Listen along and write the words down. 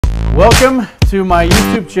Welcome to my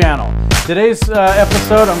YouTube channel. Today's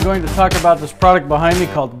episode, I'm going to talk about this product behind me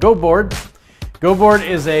called GoBoard. GoBoard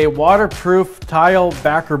is a waterproof tile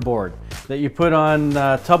backer board that you put on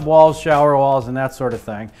tub walls, shower walls, and that sort of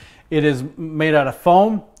thing. It is made out of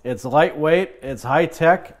foam, it's lightweight, it's high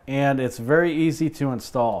tech, and it's very easy to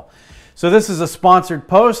install. So this is a sponsored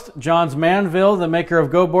post. John's Manville, the maker of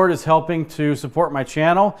GoBoard, is helping to support my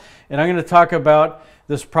channel, and I'm going to talk about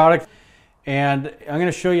this product, and I'm going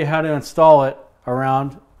to show you how to install it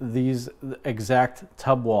around these exact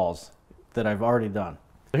tub walls that I've already done.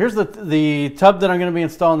 Here's the tub that I'm going to be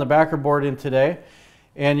installing the backer board in today.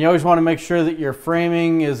 And you always want to make sure that your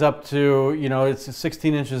framing is up to, it's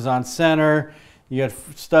 16 inches on center. You got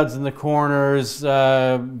studs in the corners,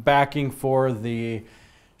 backing for the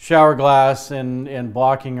shower glass and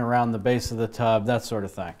blocking around the base of the tub, that sort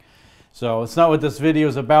of thing. So it's not what this video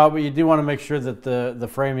is about, but you do want to make sure that the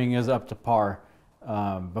framing is up to par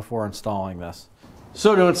before installing this.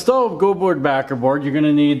 So to install GoBoard Backer Board, you're going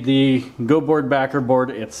to need the GoBoard Backer Board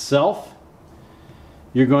itself.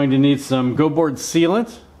 You're going to need some GoBoard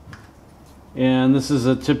sealant, and this is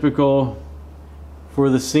a typical for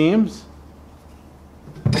the seams.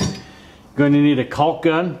 Going to need a caulk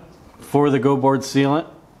gun for the GoBoard sealant.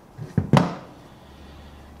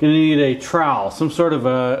 Going to need a trowel, some sort of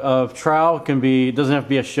a trowel. Doesn't have to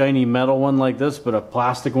be a shiny metal one like this, but a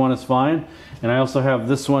plastic one is fine. And I also have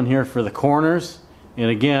this one here for the corners, and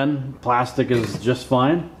again, plastic is just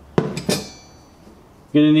fine. Going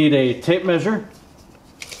to need a tape measure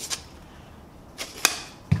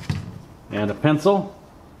and a pencil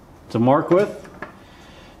to mark with.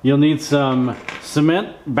 You'll need some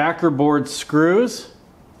cement backer board screws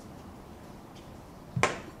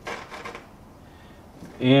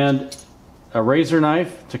and a razor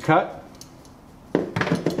knife to cut.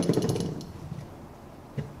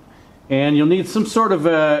 And you'll need some sort of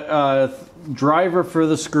a driver for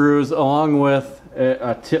the screws along with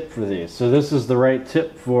a tip for these. So this is the right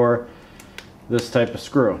tip for this type of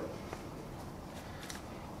screw.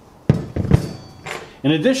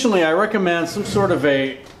 And additionally, I recommend some sort of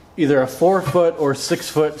either a 4-foot or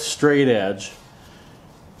 6-foot straight edge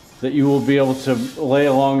that you will be able to lay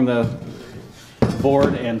along the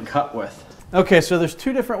board and cut with. Okay, so there's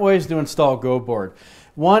two different ways to install GoBoard.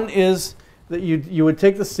 One is that you would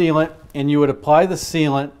take the sealant and you would apply the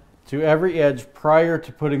sealant to every edge prior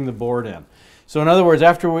to putting the board in. So in other words,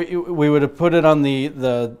 after we would have put it on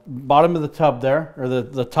the bottom of the tub there, or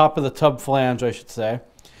the top of the tub flange, I should say,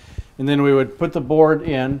 and then we would put the board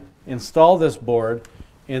in, install this board,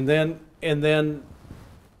 and then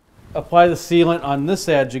apply the sealant on this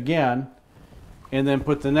edge again, and then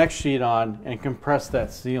put the next sheet on and compress that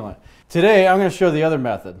sealant. Today I'm going to show the other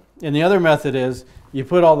method. And the other method is you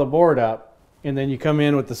put all the board up and then you come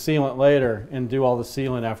in with the sealant later and do all the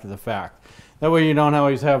sealant after the fact. That way you don't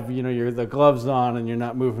always have the gloves on and you're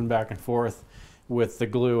not moving back and forth with the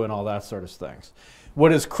glue and all that sort of things.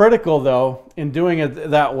 What is critical though in doing it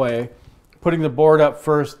that way, putting the board up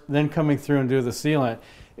first, then coming through and do the sealant,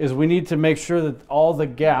 is we need to make sure that all the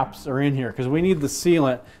gaps are in here, because we need the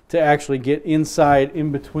sealant to actually get inside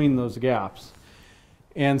in between those gaps.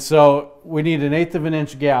 And so we need an 1/8 of an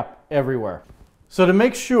inch gap everywhere. So to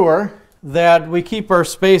make sure that we keep our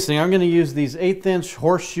spacing, I'm going to use these 1/8 inch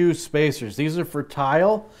horseshoe spacers. These are for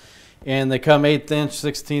tile, and they come 1/8 inch,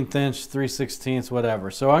 1/16 inch, 3/16, whatever.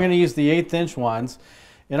 So I'm going to use the 1/8 inch ones,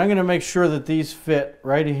 and I'm going to make sure that these fit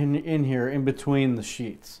right in here in between the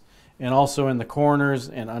sheets, and also in the corners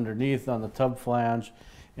and underneath on the tub flange,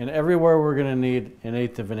 and everywhere we're going to need an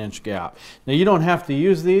 1/8 of an inch gap. Now you don't have to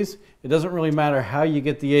use these. It doesn't really matter how you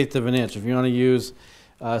get the 1/8 of an inch. If you want to use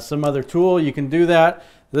some other tool, you can do that.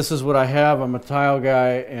 This is what I have. I'm a tile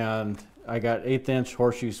guy, and I got 1/8 inch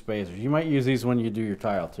horseshoe spacers. You might use these when you do your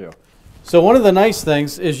tile too. So one of the nice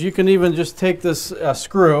things is you can even just take this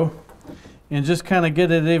screw and just kind of get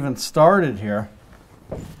it even started here,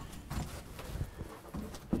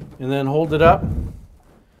 and then hold it up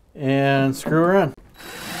and screw her in.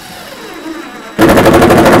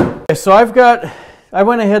 Okay, so I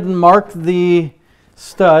went ahead and marked the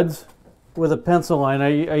studs with a pencil line.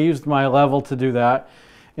 I used my level to do that.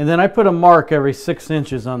 And then I put a mark every 6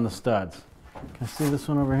 inches on the studs. Can I see this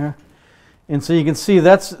one over here? And so you can see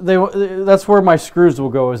that's where my screws will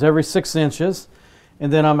go, is every 6 inches.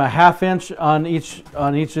 And then I'm a 1/2 inch on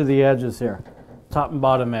each of the edges here, top and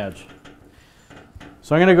bottom edge.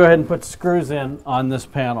 So I'm going to go ahead and put screws in on this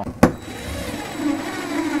panel.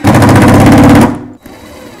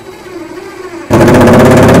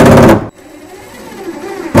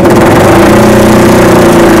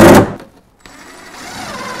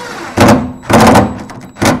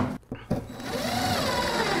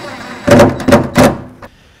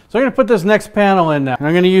 So I'm going to put this next panel in now. And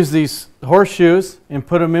I'm going to use these horseshoes and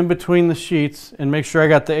put them in between the sheets and make sure I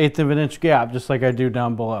got the 1/8 of an inch gap, just like I do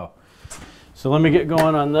down below. So let me get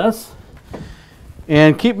going on this.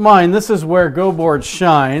 And keep in mind, this is where GoBoard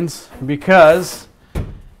shines, because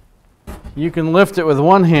you can lift it with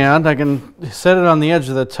one hand. I can set it on the edge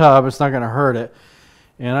of the tub. It's not going to hurt it.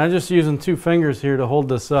 And I'm just using 2 fingers here to hold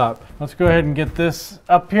this up. Let's go ahead and get this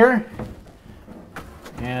up here.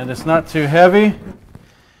 And it's not too heavy.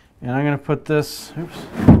 And I'm going to put this,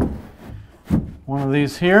 one of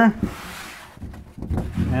these here,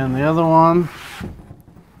 and the other one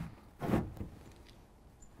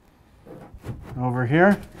over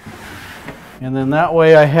here. And then that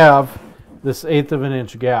way I have this 1/8 of an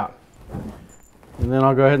inch gap. And then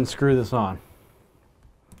I'll go ahead and screw this on.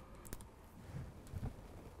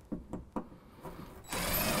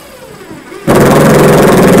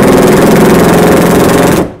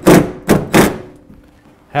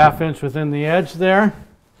 ½ inch within the edge there.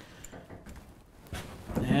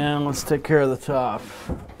 And let's take care of the top.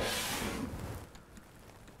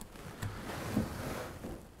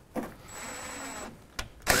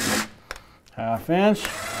 ½ inch.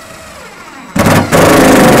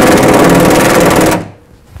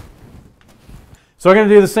 So I'm going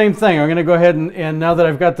to do the same thing. I'm going to go ahead and now that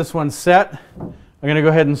I've got this one set, I'm going to go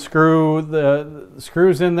ahead and screw the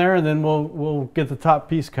screws in there, and then we'll get the top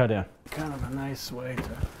piece cut in. Kind of a nice way to do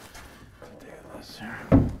this here.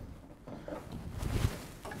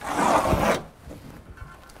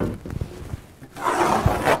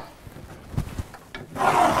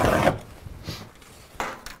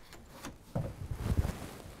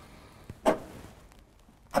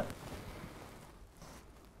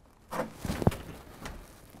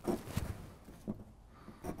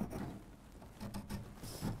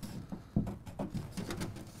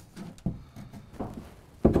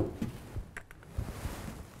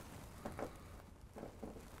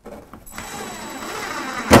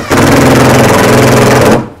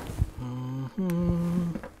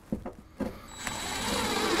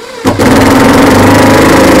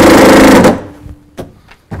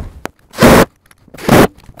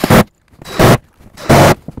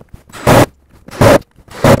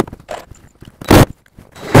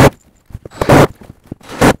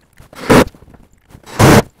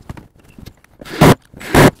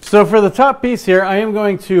 So for the top piece here, I am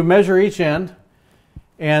going to measure each end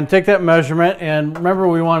and take that measurement, and remember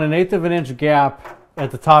we want an 1/8 of an inch gap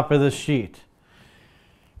at the top of this sheet.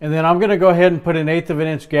 And then I'm going to go ahead and put an 1/8 of an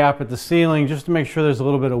inch gap at the ceiling just to make sure there's a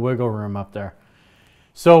little bit of wiggle room up there.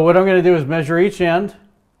 So what I'm going to do is measure each end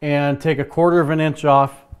and take 1/4 of an inch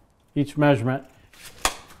off each measurement.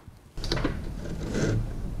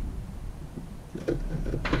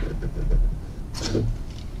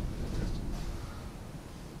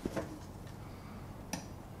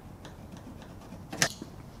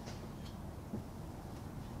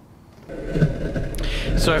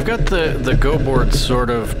 So I've got the GoBoard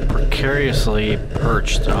sort of precariously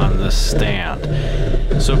perched on this stand.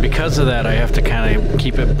 So because of that, I have to kind of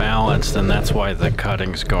keep it balanced, and that's why the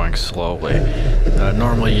cutting's going slowly.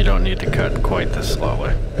 Normally you don't need to cut quite this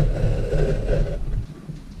slowly.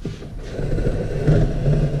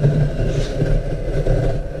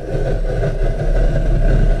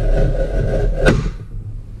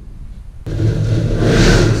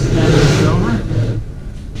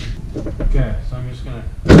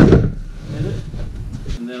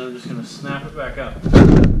 Snap it back up.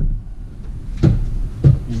 And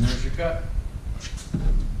there's your cut.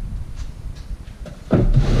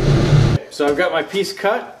 So I've got my piece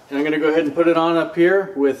cut, and I'm going to go ahead and put it on up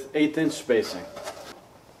here with 1/8 inch spacing.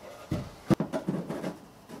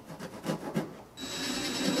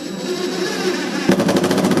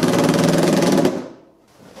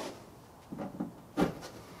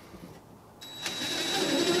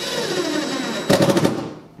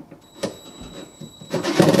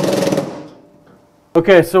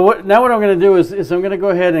 Okay, so now what I'm going to do is I'm going to go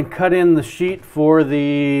ahead and cut in the sheet for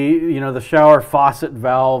the, the shower faucet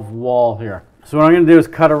valve wall here. So what I'm going to do is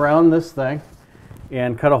cut around this thing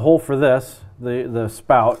and cut a hole for this, the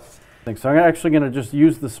spout. So I'm actually going to just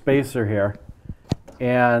use the spacer here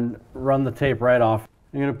and run the tape right off.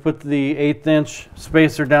 I'm going to put the 1/8 inch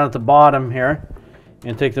spacer down at the bottom here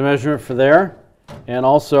and take the measurement for there, and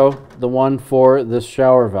also the one for this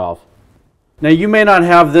shower valve. Now you may not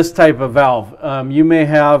have this type of valve. You may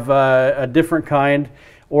have a different kind,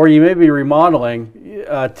 or you may be remodeling.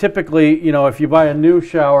 Typically, if you buy a new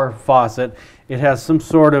shower faucet, it has some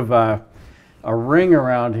sort of a ring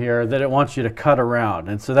around here that it wants you to cut around.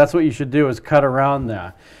 And so that's what you should do, is cut around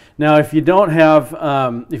that. Now, if you don't have,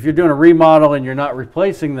 if you're doing a remodel and you're not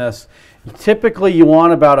replacing this, typically you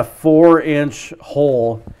want about a 4-inch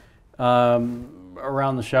hole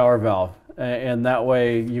around the shower valve, and that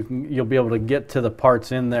way you'll be able to get to the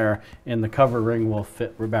parts in there, and the cover ring will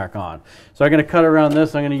fit back on. So I'm going to cut around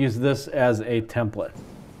this. I'm going to use this as a template.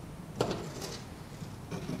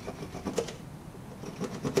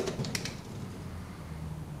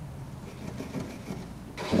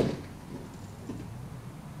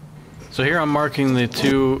 So here I'm marking the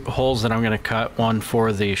 2 holes that I'm going to cut, one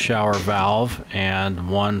for the shower valve and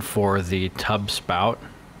one for the tub spout,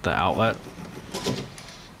 the outlet.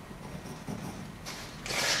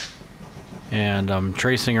 And I'm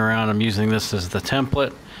tracing around, I'm using this as the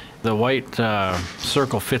template. The white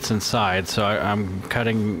circle fits inside, so I'm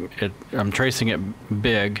cutting it, I'm tracing it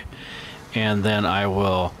big, and then I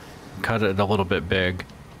will cut it a little bit big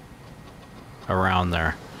around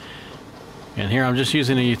there. And here I'm just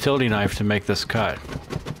using a utility knife to make this cut.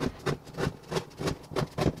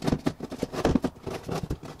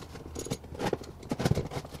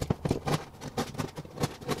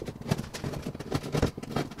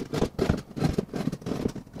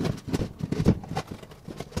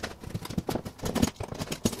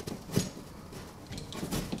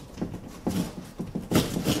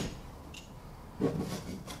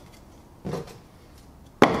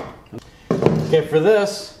 Okay, for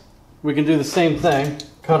this, we can do the same thing,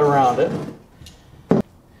 cut around it,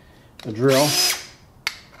 a drill.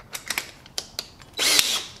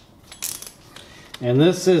 And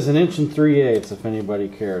this is 1 3/8 inches if anybody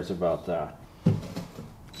cares about that.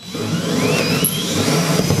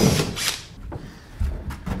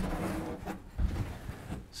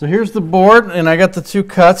 So here's the board, and I got the 2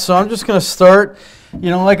 cuts, so I'm just going to start, you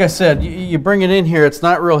know, like I said, you bring it in here, it's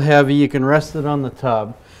not real heavy, you can rest it on the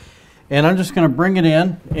tub. And I'm just going to bring it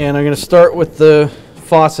in, and I'm going to start with the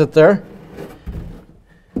faucet there.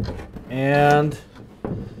 And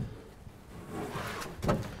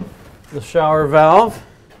the shower valve.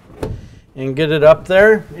 And get it up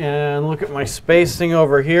there. And look at my spacing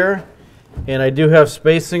over here. And I do have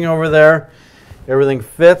spacing over there. Everything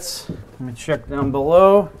fits. Let me check down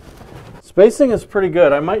below. Spacing is pretty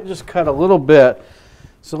good. I might just cut a little bit.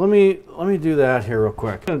 So let me do that here real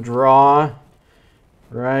quick. I'm going to draw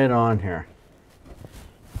right on here,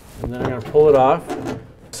 and then I'm going to pull it off.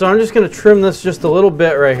 So I'm just going to trim this just a little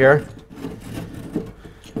bit right here,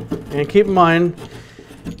 and keep in mind,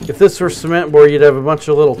 if this were cement board, you'd have a bunch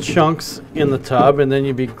of little chunks in the tub, and then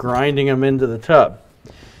you'd be grinding them into the tub,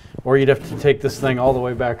 or you'd have to take this thing all the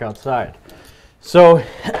way back outside. So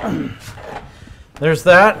there's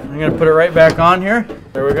that. I'm going to put it right back on here.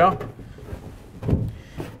 There we go.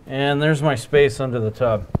 And there's my space under the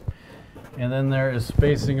tub. And then there is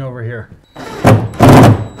spacing over here.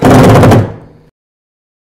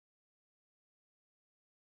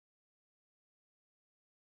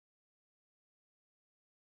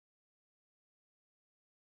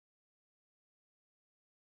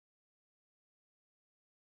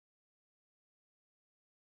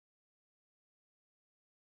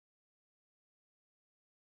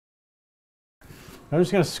 I'm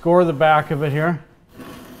just going to score the back of it here.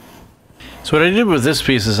 So what I did with this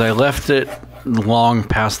piece is I left it long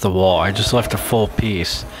past the wall. I just left a full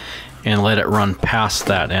piece and let it run past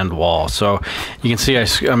that end wall. So you can see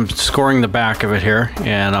I'm scoring the back of it here,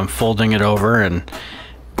 and I'm folding it over, and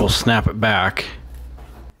we'll snap it back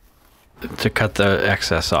to cut the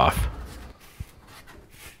excess off.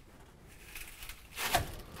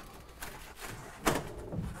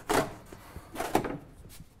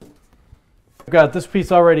 I've got this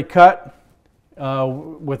piece already cut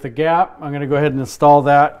with a gap. I'm going to go ahead and install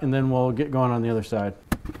that, and then we'll get going on the other side.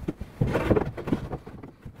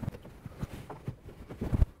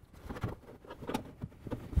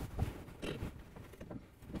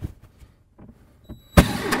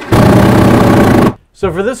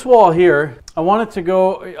 So for this wall here, I wanted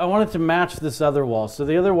to match this other wall. So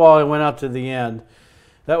the other wall I went out to the end.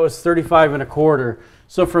 That was 35 1/4.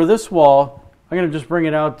 So for this wall, I'm going to just bring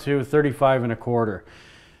it out to 35 1/4.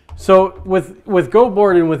 So with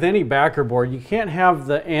GoBoard and with any backer board, you can't have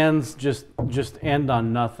the ends just end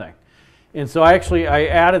on nothing. And so I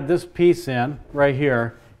added this piece in right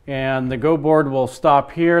here, and the GoBoard will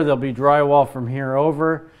stop here. There'll be drywall from here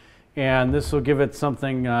over, and this will give it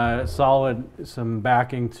something solid, some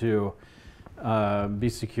backing to be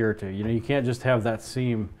secure to. You know, you can't just have that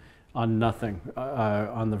seam on nothing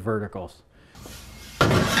on the verticals.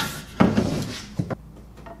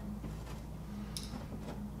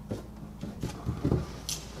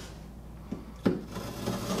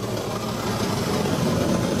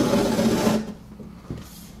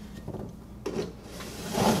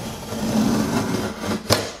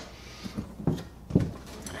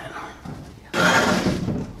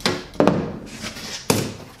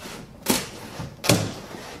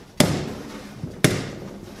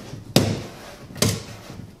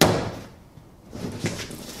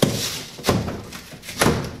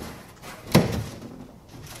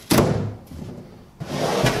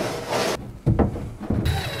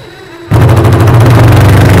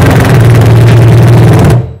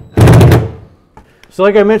 So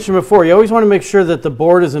like I mentioned before, you always want to make sure that the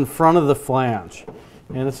board is in front of the flange.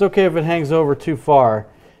 And it's okay if it hangs over too far.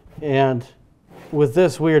 And with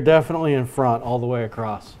this, we are definitely in front all the way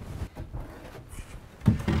across.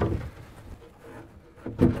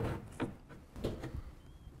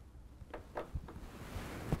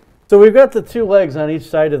 So we've got the two legs on each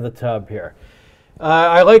side of the tub here.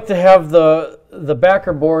 I like to have the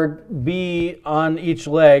backer board be on each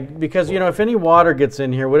leg because, you know, if any water gets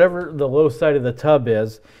in here, whatever the low side of the tub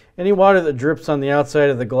is, any water that drips on the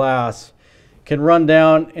outside of the glass can run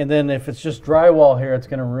down, and then if it's just drywall here, it's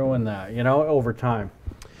going to ruin that, you know, over time.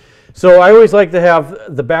 So I always like to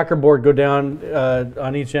have the backer board go down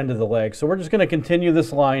on each end of the leg. So we're just going to continue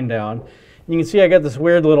this line down. You can see I got this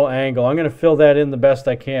weird little angle. I'm going to fill that in the best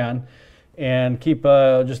I can and keep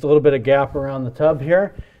just a little bit of gap around the tub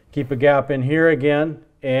here. Keep a gap in here again,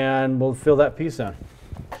 and we'll fill that piece in.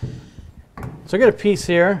 So I got a piece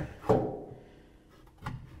here.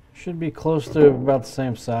 Should be close to about the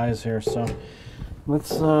same size here. So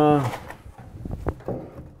let's get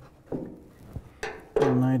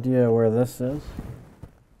an idea where this is.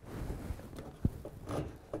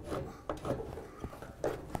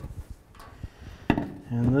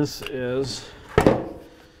 And this is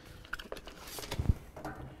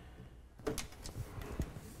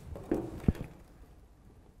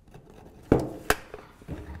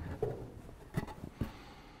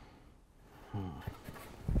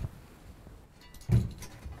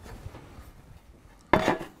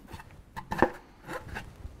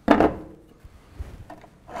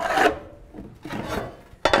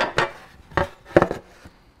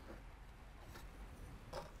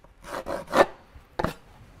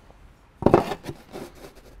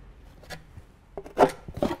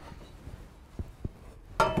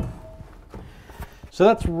so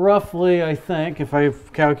that's roughly, I think, if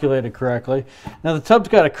I've calculated correctly. Now the tub's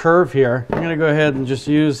got a curve here. I'm going to go ahead and just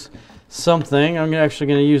use something. I'm actually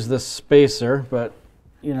going to use this spacer, but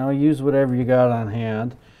you know, use whatever you got on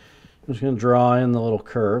hand. I'm just going to draw in the little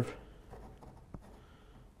curve.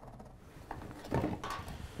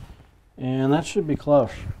 And that should be close.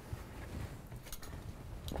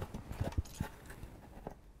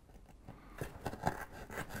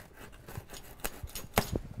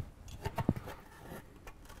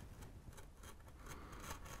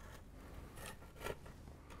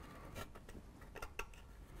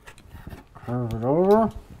 Curve it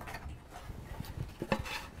over.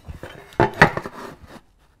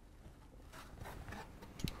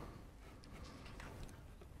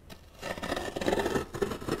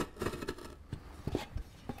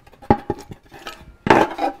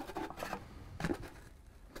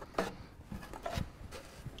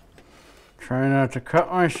 Try not to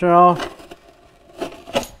cut myself.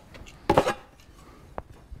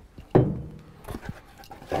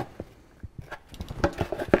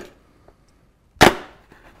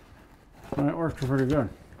 That worked pretty good.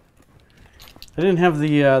 I didn't have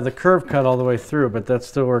the curve cut all the way through, but that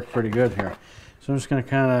still worked pretty good here. So I'm just going to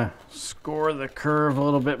kind of score the curve a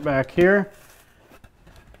little bit back here.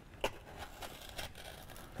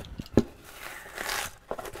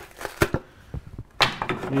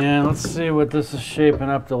 And let's see what this is shaping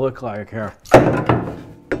up to look like here.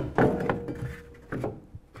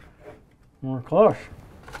 We're close.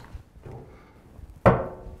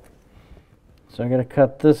 So I'm going to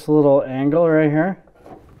cut this little angle right here.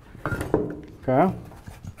 Okay.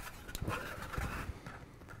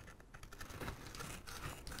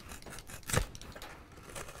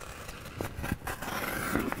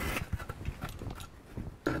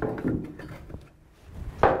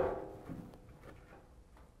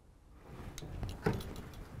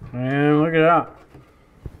 And look at that.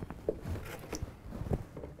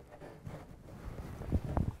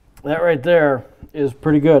 That right there is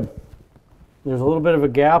pretty good. There's a little bit of a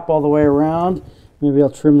gap all the way around. Maybe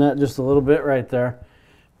I'll trim that just a little bit right there.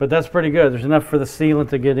 But that's pretty good. There's enough for the sealant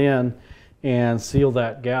to get in and seal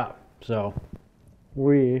that gap. So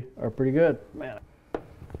we are pretty good. Man.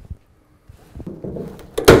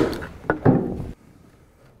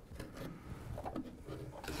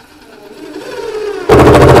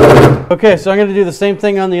 Okay, so I'm going to do the same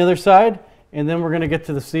thing on the other side, and then we're going to get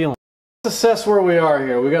to the ceiling. Let's assess where we are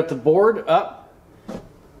here. We got the board up,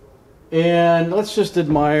 and let's just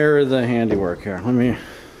admire the handiwork here.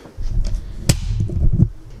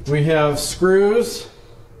 We have screws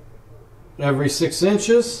every 6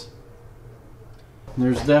 inches.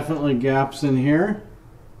 There's definitely gaps in here.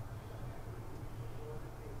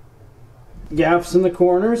 Gaps in the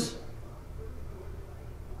corners.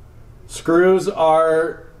 Screws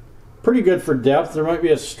are pretty good for depth. There might be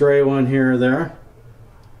a stray one here or there.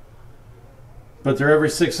 but they're every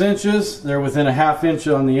 6 inches. They're within a 1/2 inch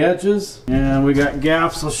on the edges. And we got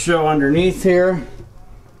gaps I'll show underneath here.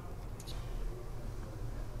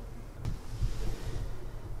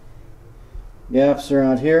 Gaps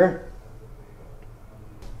around here.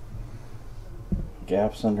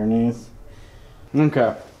 Gaps underneath.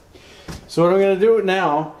 Okay. So what I'm going to do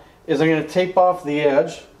now is I'm going to tape off the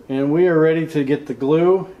edge, and we are ready to get the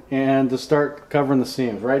glue and to start covering the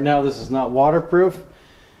seams. Right now this is not waterproof.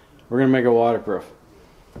 We're going to make it waterproof.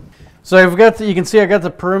 So I've got you can see I got the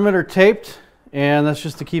perimeter taped, and that's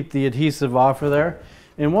just to keep the adhesive off of there.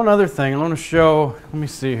 And one other thing I want to show, let me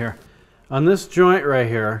see here. On this joint right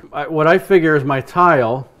here, what I figure is my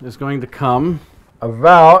tile is going to come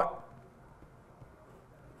about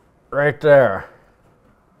right there.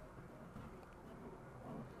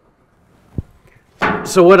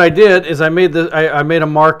 So what I did is I made a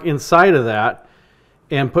mark inside of that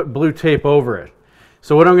and put blue tape over it.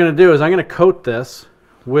 So what I'm going to do is I'm going to coat this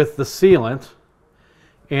with the sealant,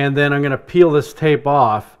 and then I'm going to peel this tape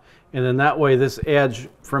off, and then that way this edge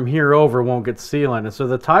from here over won't get sealant. And so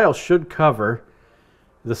the tile should cover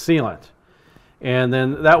the sealant. And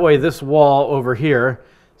then that way this wall over here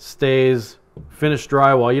stays finished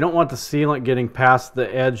drywall. You don't want the sealant getting past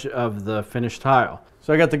the edge of the finished tile.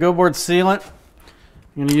 So I got the GoBoard sealant.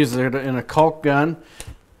 I'm going to use it in a caulk gun.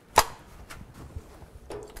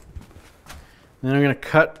 Then I'm going to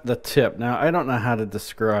cut the tip. Now I don't know how to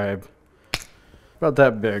describe. About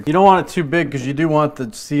that big. You don't want it too big because you do want the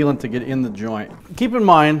sealant to get in the joint. Keep in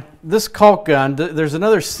mind, this caulk gun, there's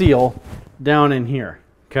another seal down in here,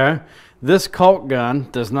 okay? This caulk gun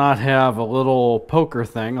does not have a little poker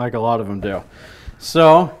thing like a lot of them do.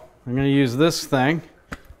 So I'm going to use this thing.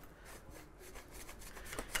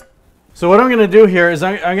 So what I'm going to do here is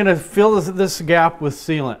I'm going to fill this gap with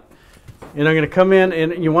sealant. And I'm going to come in,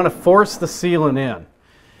 and you want to force the sealant in.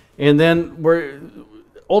 And then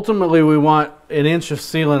ultimately we want 1 inch of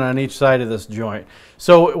sealant on each side of this joint.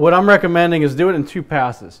 So what I'm recommending is do it in 2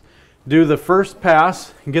 passes. Do the first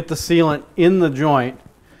pass and get the sealant in the joint,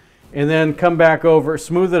 and then come back over,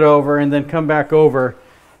 smooth it over, and then come back over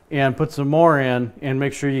and put some more in, and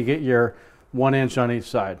make sure you get your 1 inch on each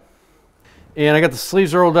side. And I got the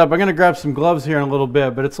sleeves rolled up. I'm going to grab some gloves here in a little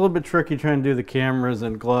bit, but it's a little bit tricky trying to do the cameras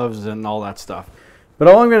and gloves and all that stuff. But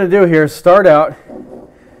all I'm going to do here is start out,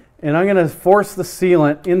 and I'm going to force the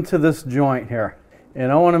sealant into this joint here.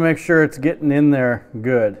 And I want to make sure it's getting in there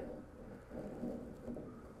good.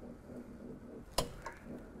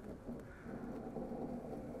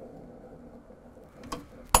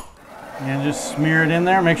 And just smear it in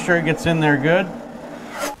there, make sure it gets in there good.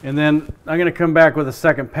 And then I'm going to come back with a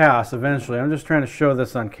second pass eventually. I'm just trying to show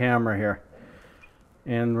this on camera here.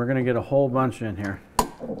 And we're going to get a whole bunch in here.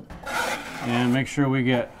 And make sure we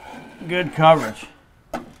get good coverage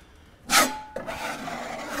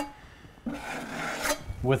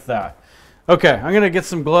with that. Okay, I'm going to get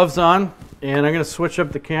some gloves on, and I'm going to switch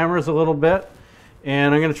up the cameras a little bit,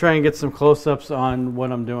 and I'm going to try and get some close-ups on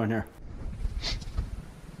what I'm doing here.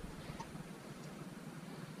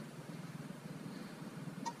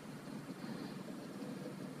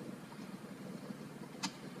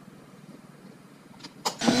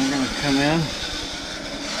 I'm going to come in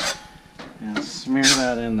and smear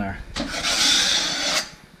that in there.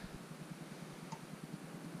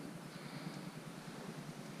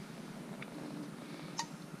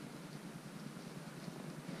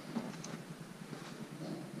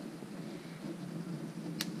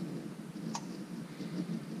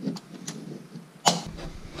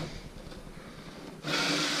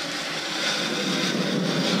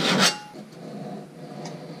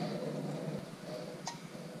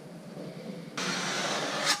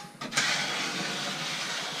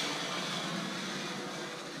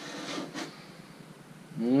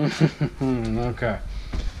 Okay.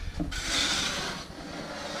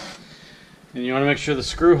 And you want to make sure the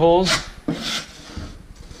screw holes.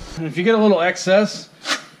 And if you get a little excess,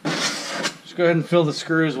 just go ahead and fill the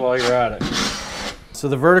screws while you're at it. So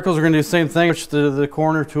the verticals are going to do the same thing, which is the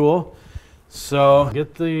corner tool. So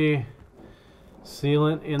get the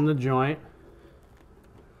sealant in the joint.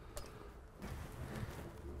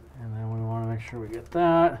 And then we want to make sure we get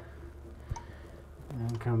that.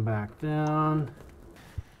 And come back down.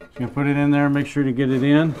 Just going to put it in there, make sure to get it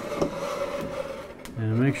in.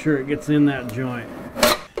 And make sure it gets in that joint.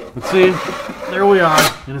 But see, there we are,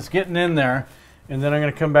 and it's getting in there. And then I'm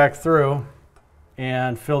going to come back through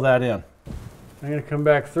and fill that in. I'm going to come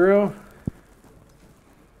back through.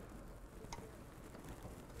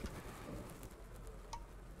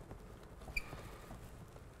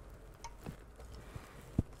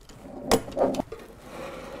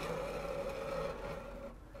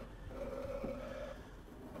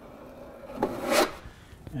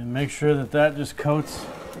 Make sure that that just coats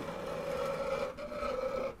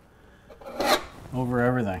over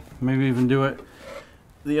everything. Maybe even do it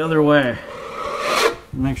the other way.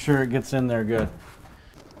 Make sure it gets in there good.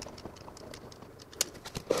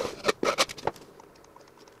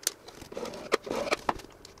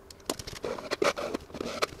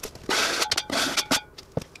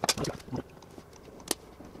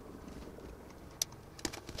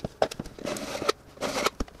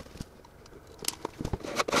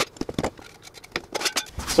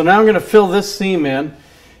 So now I'm going to fill this seam in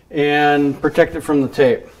and protect it from the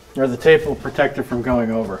tape, or the tape will protect it from going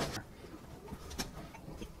over.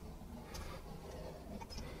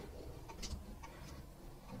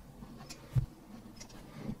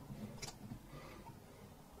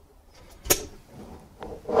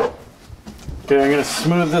 Okay, I'm going to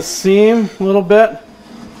smooth this seam a little bit.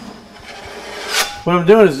 What I'm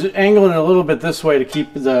doing is angling it a little bit this way to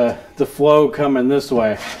keep the flow coming this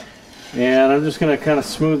way. And I'm just going to kind of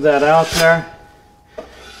smooth that out there,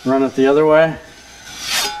 run it the other way.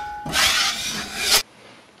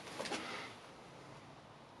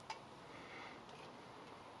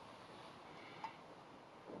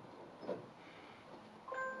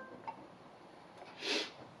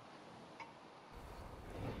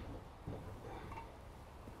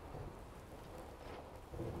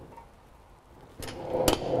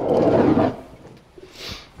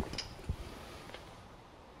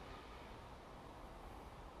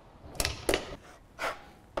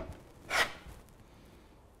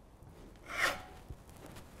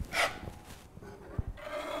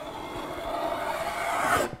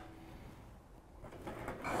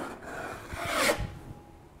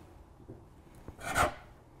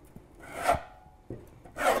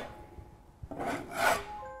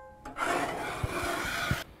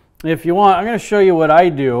 If you want, I'm going to show you what I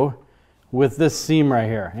do with this seam right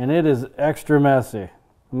here, and it is extra messy.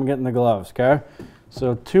 I'm getting the gloves, okay?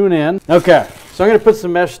 So tune in. Okay, so I'm going to put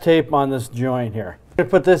some mesh tape on this joint here. I'm going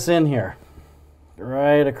to put this in here,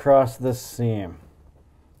 right across this seam.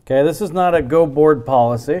 Okay, this is not a GoBoard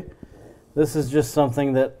policy. This is just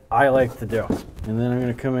something that I like to do. And then I'm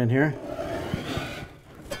going to come in here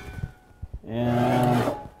and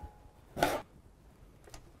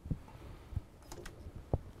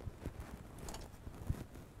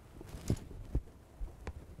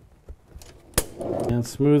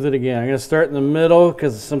smooth it again. I'm going to start in the middle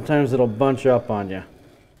because sometimes it'll bunch up on you.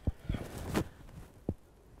 And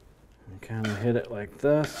kind of hit it like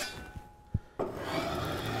this. I'll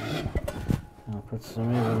put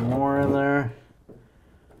some even more in there.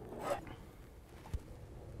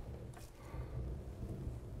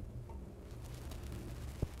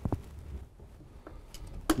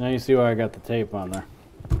 Now you see why I got the tape on there.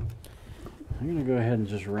 I'm going to go ahead and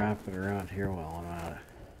just wrap it around here while I'm at it.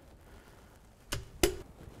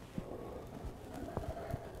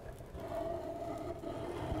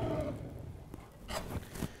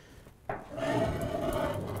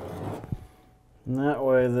 And that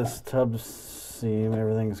way this tub seam,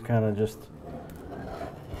 everything's kind of just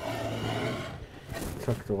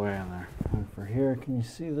tucked away in there. And for here, can you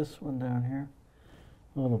see this one down here?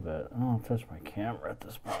 A little bit. I don't want to touch my camera at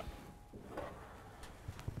this point.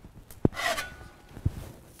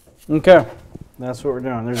 Okay, that's what we're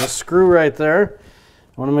doing. There's a screw right there.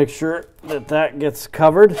 I want to make sure that that gets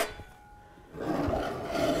covered.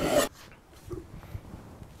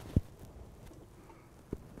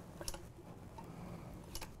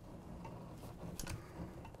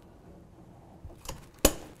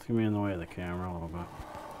 It's going to be in the way of the camera a little bit.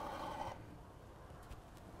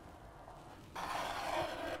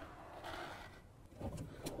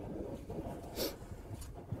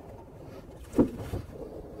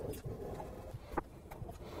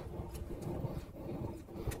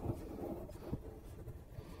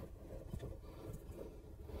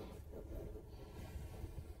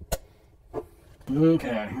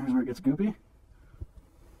 Okay, here's where it gets goopy.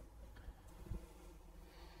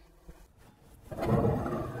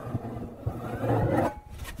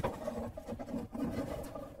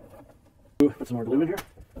 Put some more glue in here.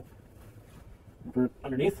 Put it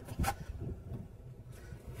underneath.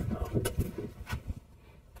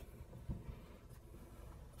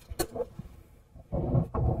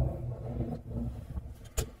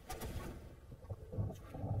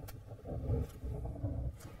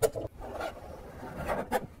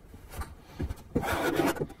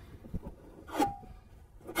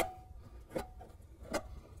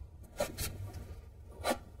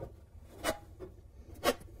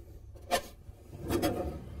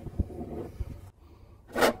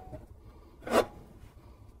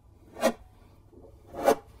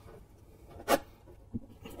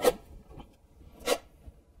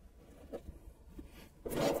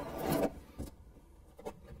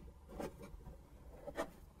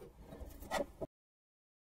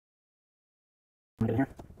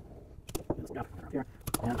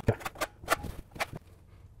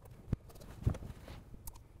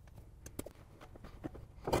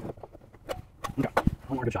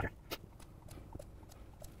 more good shot here.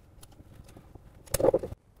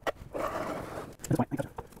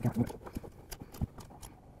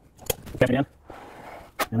 Catch it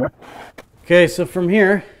in. Okay, so from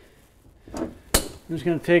here, I'm just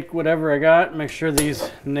going to take whatever I got, make sure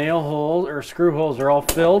these nail holes or screw holes are all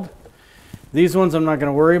filled. These ones I'm not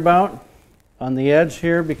going to worry about on the edge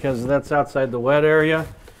here because that's outside the wet area.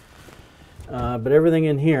 But everything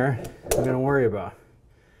in here I'm going to worry about.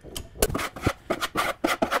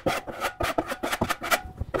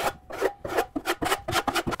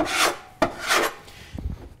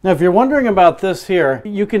 Now, if you're wondering about this here,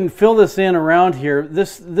 you can fill this in around here.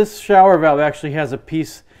 This shower valve actually has a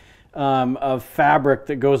piece of fabric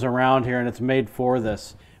that goes around here, and it's made for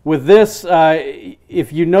this. With this,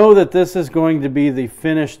 if you know that this is going to be the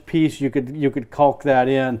finished piece, you could caulk that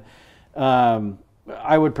in.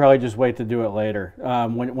 I would probably just wait to do it later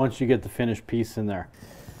once you get the finished piece in there.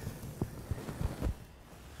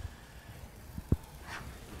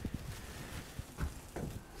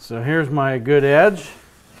 So here's my good edge.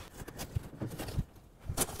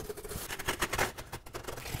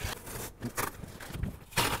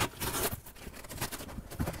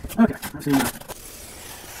 Okay, let's see.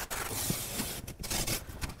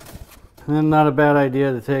 And then not a bad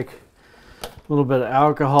idea to take a little bit of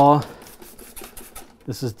alcohol.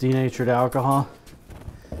 This is denatured alcohol.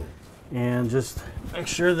 And just make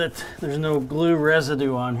sure that there's no glue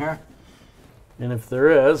residue on here. And if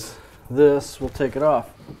there is, this will take it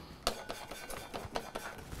off.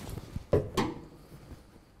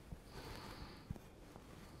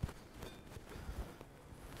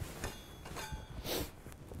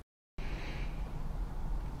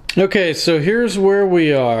 Okay, so here's where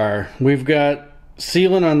we are. We've got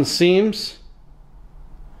sealant on the seams.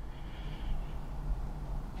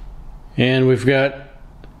 And we've got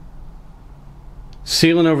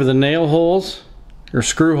sealant over the nail holes or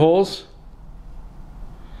screw holes.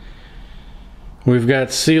 We've got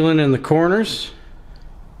sealant in the corners.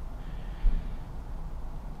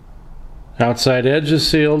 Outside edge is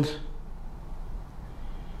sealed.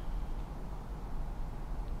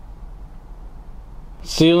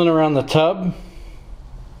 Sealant around the tub.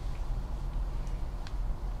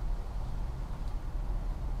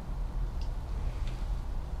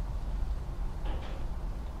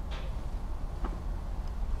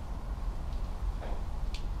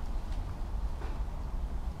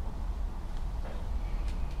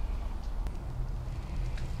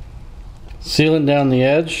 Sealant down the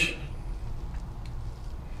edge.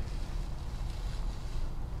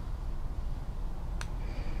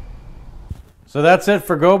 So that's it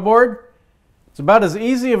for GoBoard. It's about as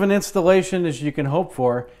easy of an installation as you can hope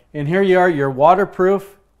for. And here you are, you're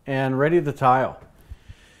waterproof and ready to tile.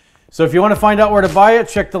 So if you want to find out where to buy it,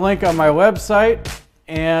 check the link on my website.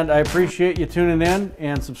 And I appreciate you tuning in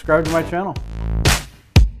and subscribe to my channel.